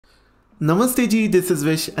Namaste ji, this is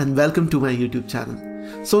Vish and welcome to my YouTube channel.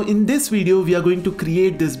 So in this video, we are going to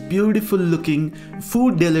create this beautiful looking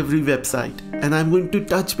food delivery website and I'm going to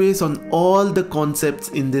touch base on all the concepts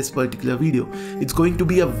in this particular video. It's going to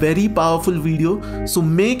be a very powerful video, so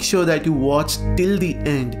make sure that you watch till the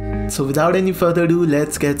end. So without any further ado,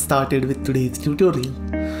 let's get started with today's tutorial.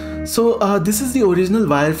 So this is the original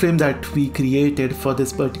wireframe that we created for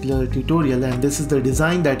this particular tutorial, and this is the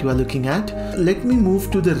design that you are looking at. Let me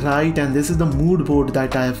move to the right, and this is the mood board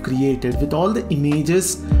that I have created with all the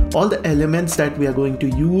images, all the elements that we are going to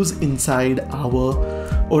use inside our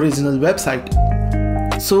original website.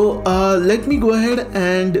 So let me go ahead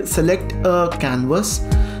and select a canvas.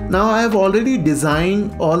 Now I have already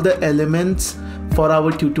designed all the elements for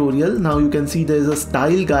our tutorial. Now you can see there is a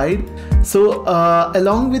style guide. So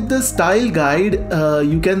along with the style guide,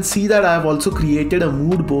 you can see that I have also created a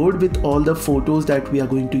mood board with all the photos that we are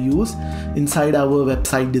going to use inside our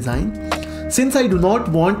website design. Since I do not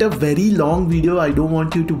want a very long video, I don't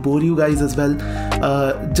want you to bore you guys as well,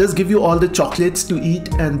 just give you all the chocolates to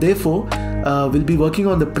eat, and therefore we'll be working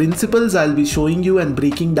on the principles. I'll be showing you and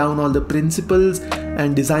breaking down all the principles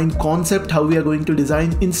and design concept, how we are going to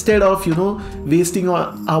design, instead of wasting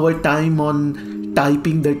our time on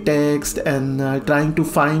typing the text and trying to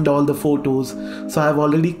find all the photos. So I've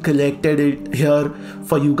already collected it here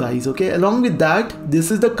for you guys. Okay, along with that,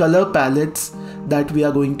 this is the color palettes that we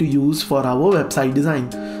are going to use for our website design.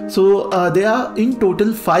 So there are in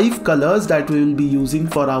total 5 colors that we will be using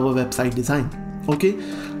for our website design. Okay,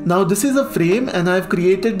 now this is a frame and I've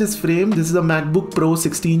created this frame. This is a MacBook Pro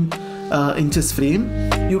 16 inches frame.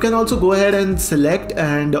 You can also go ahead and select,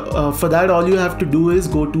 and for that all you have to do is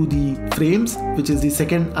go to the frames, which is the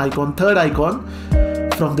third icon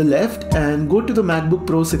from the left, and go to the MacBook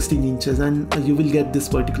Pro 16 inches and you will get this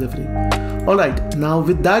particular frame. Alright, now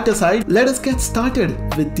with that aside, let us get started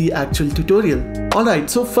with the actual tutorial. Alright,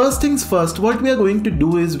 so first things first, what we are going to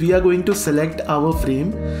do is we are going to select our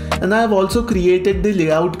frame, and I have also created the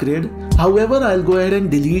layout grid. However, I'll go ahead and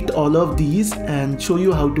delete all of these and show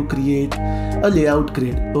you how to create a layout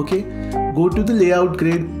grid. Okay, go to the layout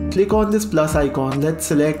grid, click on this plus icon. Let's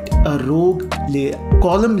select a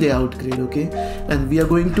column layout grid. Okay, and we are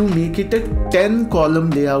going to make it a 10 column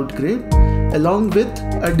layout grid along with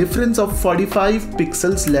a difference of 45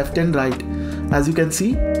 pixels left and right. As you can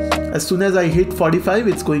see, as soon as I hit 45,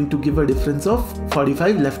 it's going to give a difference of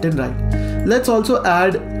 45 left and right. Let's also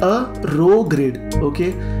add a row grid.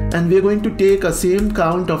 Okay, and we are going to take a same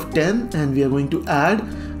count of 10 and we are going to add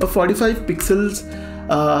a 45 pixels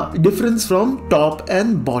difference from top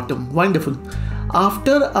and bottom. Wonderful.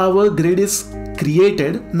 After our grid is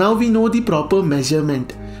created, now we know the proper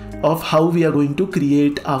measurement of how we are going to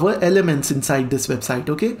create our elements inside this website.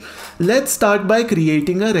 Okay, let's start by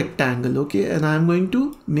creating a rectangle. Okay, and I'm going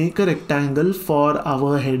to make a rectangle for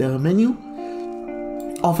our header menu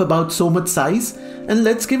of about so much size, and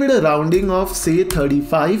let's give it a rounding of say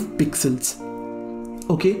 35 pixels.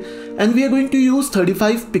 Okay, and we are going to use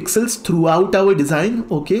 35 pixels throughout our design.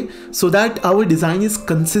 Okay, so that our design is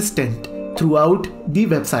consistent throughout the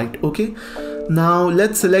website. Okay, now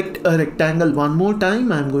let's select a rectangle one more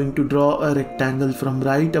time. I'm going to draw a rectangle from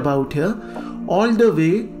right about here all the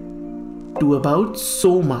way to about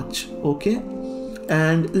so much. Okay,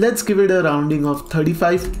 and let's give it a rounding of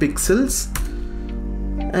 35 pixels.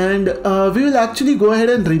 And we will actually go ahead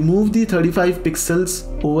and remove the 35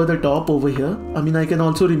 pixels over the top over here. I mean, I can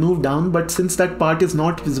also remove down, but since that part is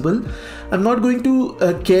not visible, I'm not going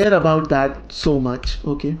to care about that so much.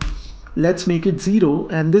 Okay, let's make it 0,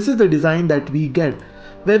 and this is the design that we get,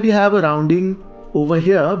 where we have a rounding over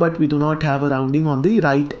here, but we do not have a rounding on the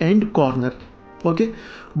right hand corner. Okay,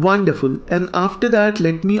 wonderful. And after that,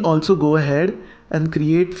 let me also go ahead and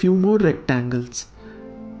create few more rectangles,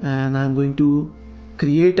 and I'm going to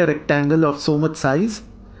create a rectangle of so much size,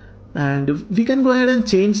 and we can go ahead and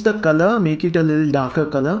change the color, make it a little darker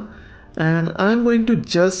color, and I'm going to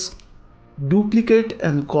just duplicate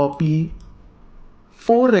and copy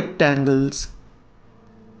 4 rectangles,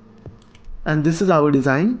 and this is our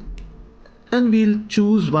design. And we'll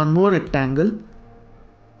choose one more rectangle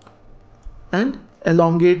and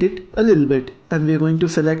elongate it a little bit, and we're going to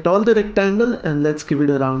select all the rectangle and let's give it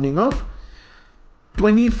a rounding of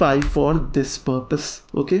 25 for this purpose.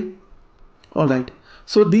 Okay, alright,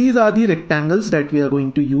 so these are the rectangles that we are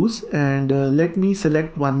going to use, and let me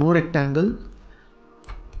select one more rectangle.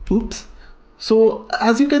 Oops. So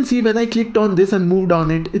as you can see, when I clicked on this and moved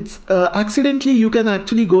on it, it's accidentally, you can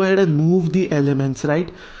actually go ahead and move the elements, right?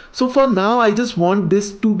 So for now, I just want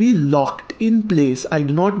this to be locked in place. I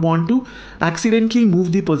do not want to accidentally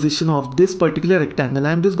move the position of this particular rectangle.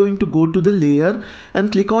 I'm just going to go to the layer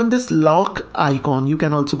and click on this lock icon. You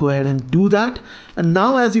can also go ahead and do that. And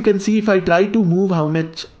now as you can see, if I try to move how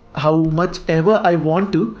much ever I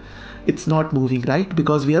want to, it's not moving, right?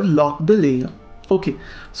 Because we have locked the layer. Okay,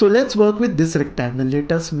 so let's work with this rectangle.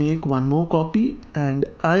 Let us make one more copy, and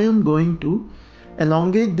I am going to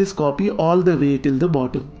elongate this copy all the way till the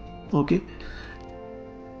bottom. Okay.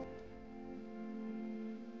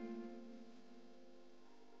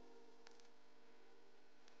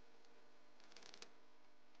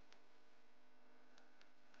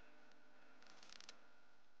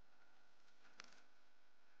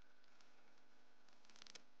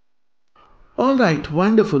 All right,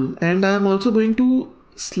 wonderful. And I'm also going to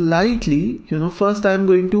slightly, first I'm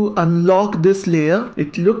going to unlock this layer.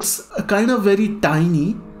 It looks kind of very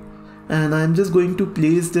tiny, and I'm just going to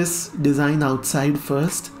place this design outside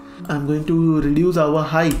first. I'm going to reduce our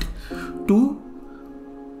height to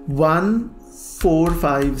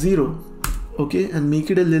 1450. Okay, and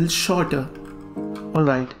make it a little shorter. All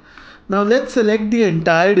right, now let's select the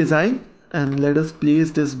entire design and let us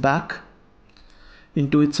place this back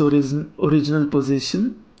into its original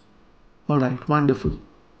position. All right, wonderful.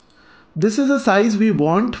 This is the size we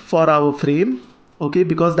want for our frame. Okay,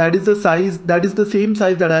 because that is the same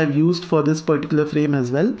size that I've used for this particular frame as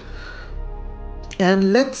well.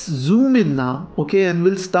 And let's zoom in now. Okay, and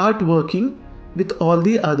we'll start working with all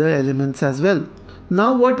the other elements as well.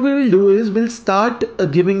 Now what we will do is we'll start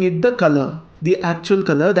giving it the color, the actual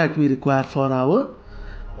color that we require for our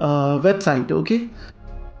website. Okay.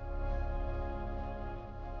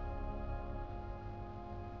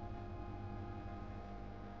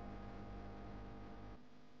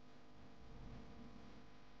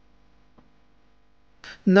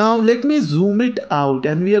 Now let me zoom it out,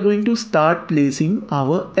 and we are going to start placing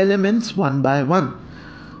our elements one by one.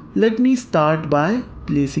 Let me start by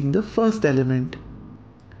placing the first element.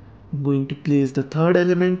 I'm going to place the third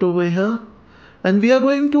element over here, and we are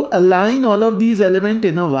going to align all of these elements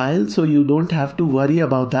in a while, so you don't have to worry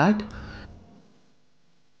about that.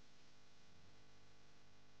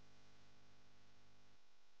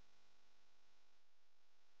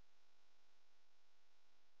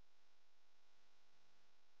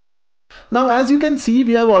 Now as you can see,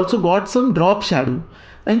 we have also got some drop shadow,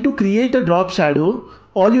 and to create a drop shadow,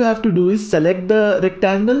 all you have to do is select the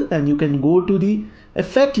rectangle, and you can go to the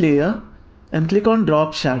effect layer and click on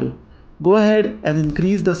drop shadow. Go ahead and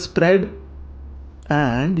increase the spread,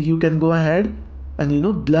 and you can go ahead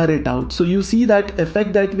and blur it out. So you see that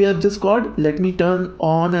effect that we have just got. Let me turn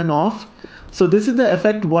on and off. So this is the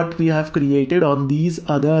effect what we have created on these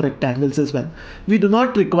other rectangles as well. We do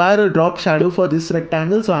not require a drop shadow for this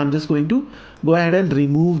rectangle, so I'm just going to go ahead and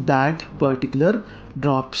remove that particular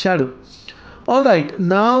drop shadow. All right,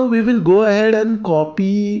 now we will go ahead and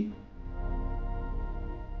copy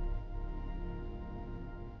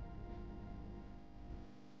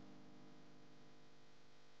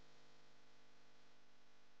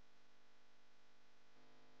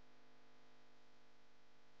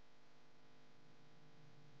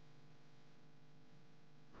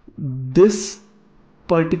this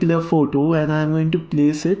particular photo, and I'm going to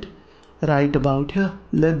place it right about here.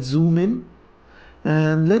 Let's zoom in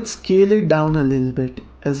and let's scale it down a little bit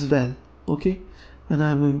as well. Okay, and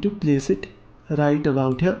I'm going to place it right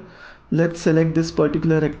about here. Let's select this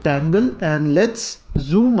particular rectangle and let's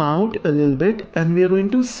zoom out a little bit, and we are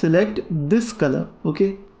going to select this color.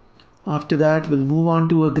 Okay, after that we'll move on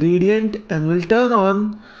to a gradient, and we'll turn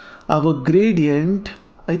on our gradient.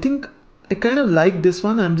 I think I kind of like this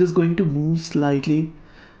one. I'm just going to move slightly.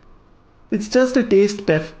 It's just a taste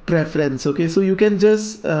preference. Okay, so you can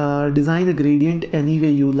just design a gradient any way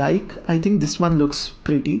you like. I think this one looks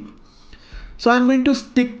pretty, so I'm going to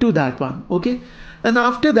stick to that one. Okay, and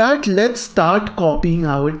after that let's start copying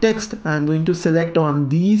our text. I'm going to select on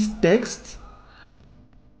these texts.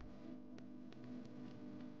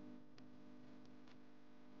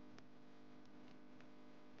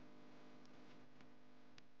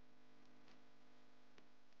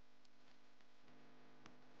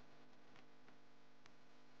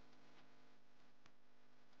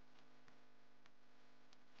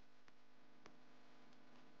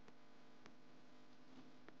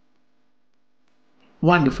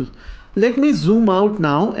 Wonderful. Let me zoom out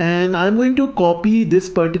now, and I'm going to copy this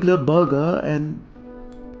particular burger, and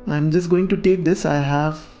I'm just going to take this. I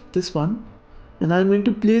have this one, and I'm going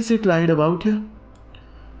to place it right about here.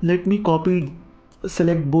 Let me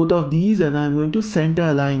select both of these, and I'm going to center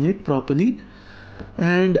align it properly.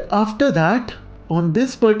 And after that, on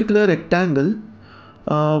this particular rectangle,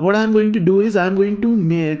 What I'm going to do is I'm going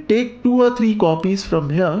to take 2 or 3 copies from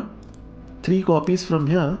here, 3 copies from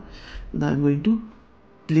here, and I'm going to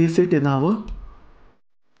place it in our.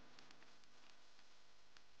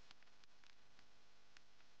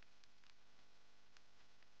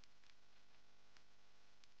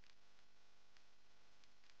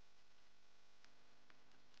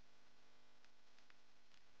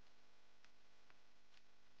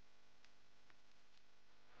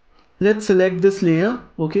 Let's select this layer,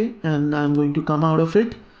 okay, and I'm going to come out of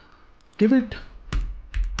it, give it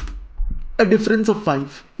a difference of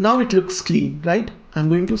 5. Now it looks clean, right? I'm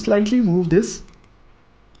going to slightly move this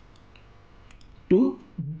to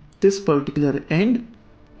this particular end.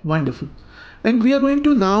 Wonderful. And we are going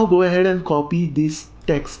to now go ahead and copy this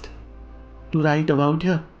text to write about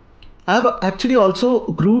here. I've actually also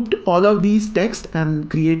grouped all of these text and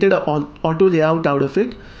created an auto layout out of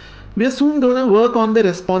it. We are soon going to work on the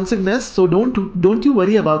responsiveness, so don't you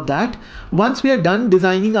worry about that. Once we are done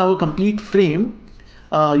designing our complete frame,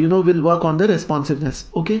 we'll work on the responsiveness.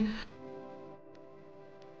 Okay.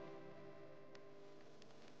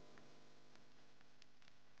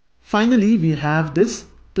 Finally, we have this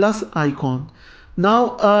plus icon.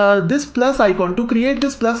 Now, this plus icon, to create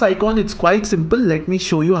this plus icon, it's quite simple. Let me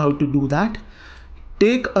show you how to do that.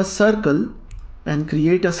 Take a circle and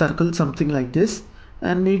create a circle something like this.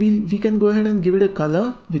 And maybe we can go ahead and give it a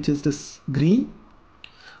color, which is this green.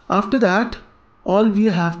 After that, all we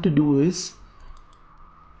have to do is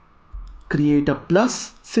create a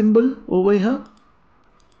plus symbol over here.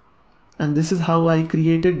 And this is how I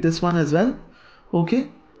created this one as well. Okay.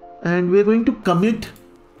 And we're going to commit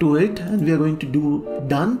to it and we are going to do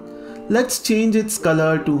done. Let's change its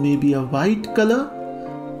color to maybe a white color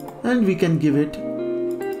and we can give it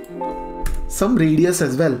some radius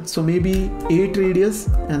as well. So maybe 8 radius,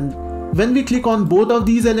 and when we click on both of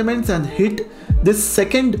these elements and hit this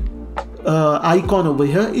second icon over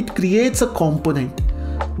here, it creates a component.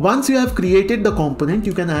 Once you have created the component,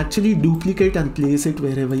 you can actually duplicate and place it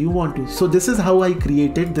wherever you want to. So this is how I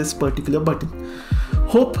created this particular button.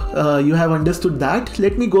 Hope you have understood that.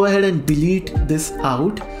 Let me go ahead and delete this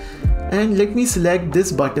out and let me select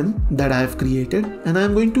this button that I have created, and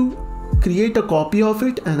I'm going to create a copy of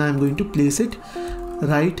it and I'm going to place it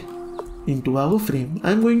right into our frame.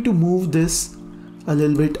 I'm going to move this a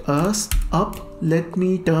little bit up. Let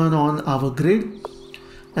me turn on our grid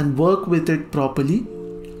and work with it properly.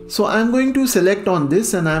 So I'm going to select on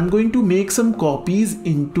this and I'm going to make some copies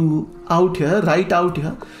into out here, right out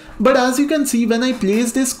here. But as you can see, when I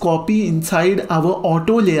place this copy inside our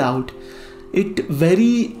auto layout, it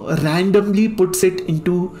very randomly puts it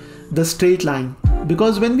into the straight line.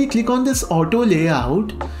 Because when we click on this auto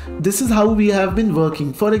layout, this is how we have been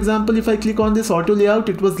working. For example, if I click on this auto layout,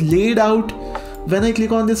 it was laid out. When I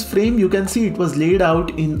click on this frame, you can see it was laid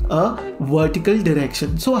out in a vertical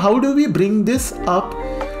direction. So how do we bring this up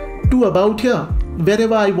to about here,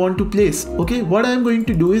 wherever I want to place? Okay, what I'm going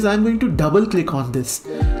to do is I'm going to double click on this.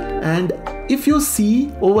 And if you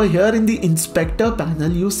see over here in the inspector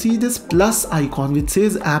panel, you see this plus icon which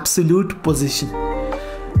says absolute position.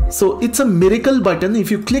 So it's a miracle button.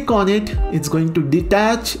 If you click on it, it's going to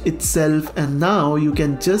detach itself, and now you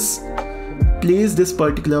can just place this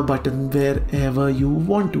particular button wherever you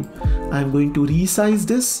want to. I'm going to resize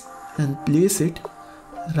this and place it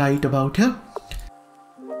right about here.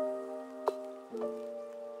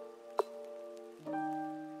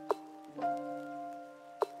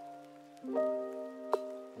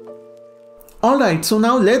 Alright, so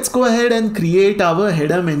now let's go ahead and create our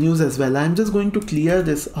header menus as well. I'm just going to clear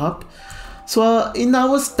this up. So in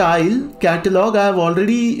our style catalog, I have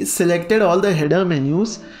already selected all the header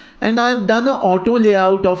menus and I've done an auto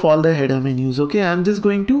layout of all the header menus. Okay, I'm just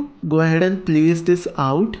going to go ahead and place this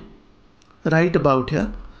out right about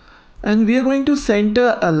here. And we are going to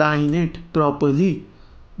center align it properly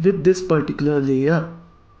with this particular layer.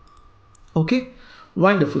 Okay,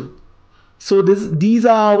 wonderful. So these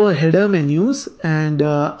are our header menus, and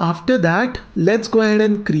after that, let's go ahead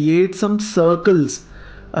and create some circles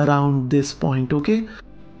around this point. Okay.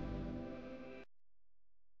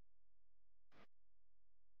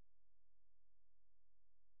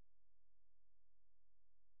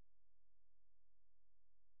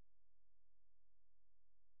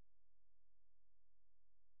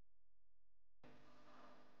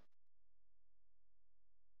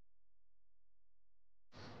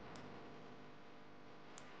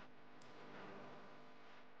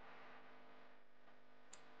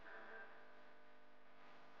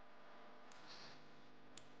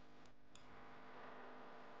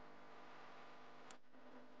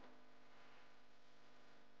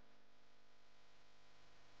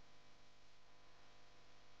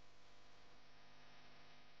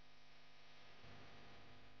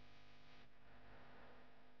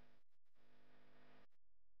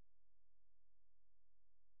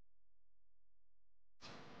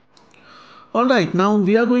 Alright, now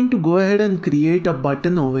we are going to go ahead and create a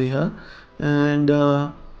button over here, and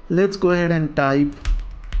let's go ahead and type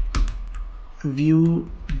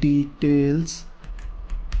view details,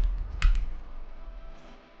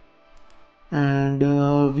 and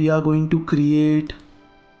we are going to create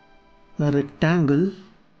a rectangle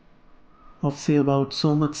of say about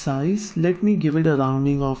so much size. Let me give it a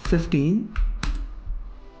rounding of 15,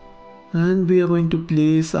 and we are going to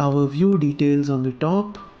place our view details on the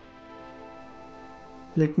top.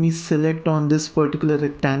 Let me select on this particular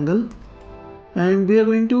rectangle, and we are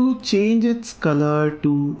going to change its color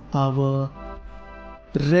to our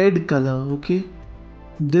red color. Okay,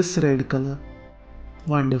 this red color.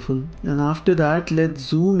 Wonderful. And after that, let's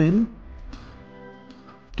zoom in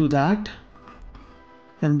to that,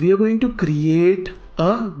 and we are going to create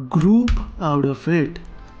a group out of it.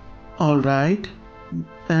 Alright,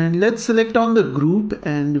 and let's select on the group,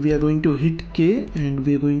 and we are going to hit K, and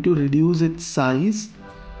we are going to reduce its size,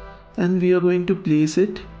 and we are going to place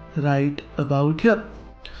it right about here.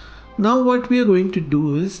 Now what we are going to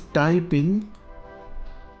do is type in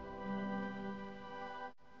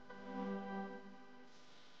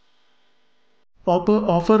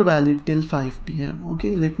offer valid till 5 p.m.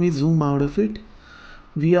 Okay, let me zoom out of it.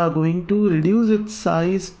 We are going to reduce its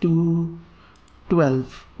size to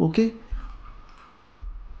 12. Okay.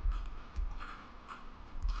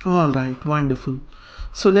 Alright, wonderful.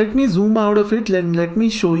 So let me zoom out of it and let me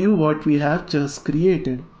show you what we have just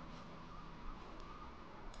created.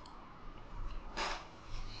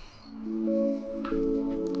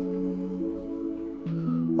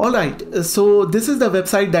 Alright, so this is the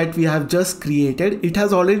website that we have just created. It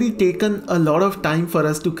has already taken a lot of time for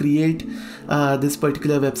us to create this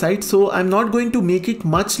particular website, so I'm not going to make it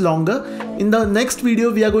much longer. In the next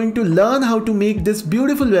video, we are going to learn how to make this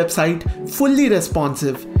beautiful website fully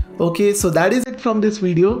responsive. Okay, so that is it from this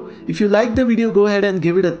video. If you like the video, go ahead and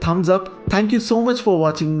give it a thumbs up. Thank you so much for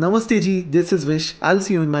watching. Namaste ji, this is Vish. I'll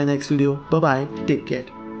see you in my next video. Bye bye. Take care.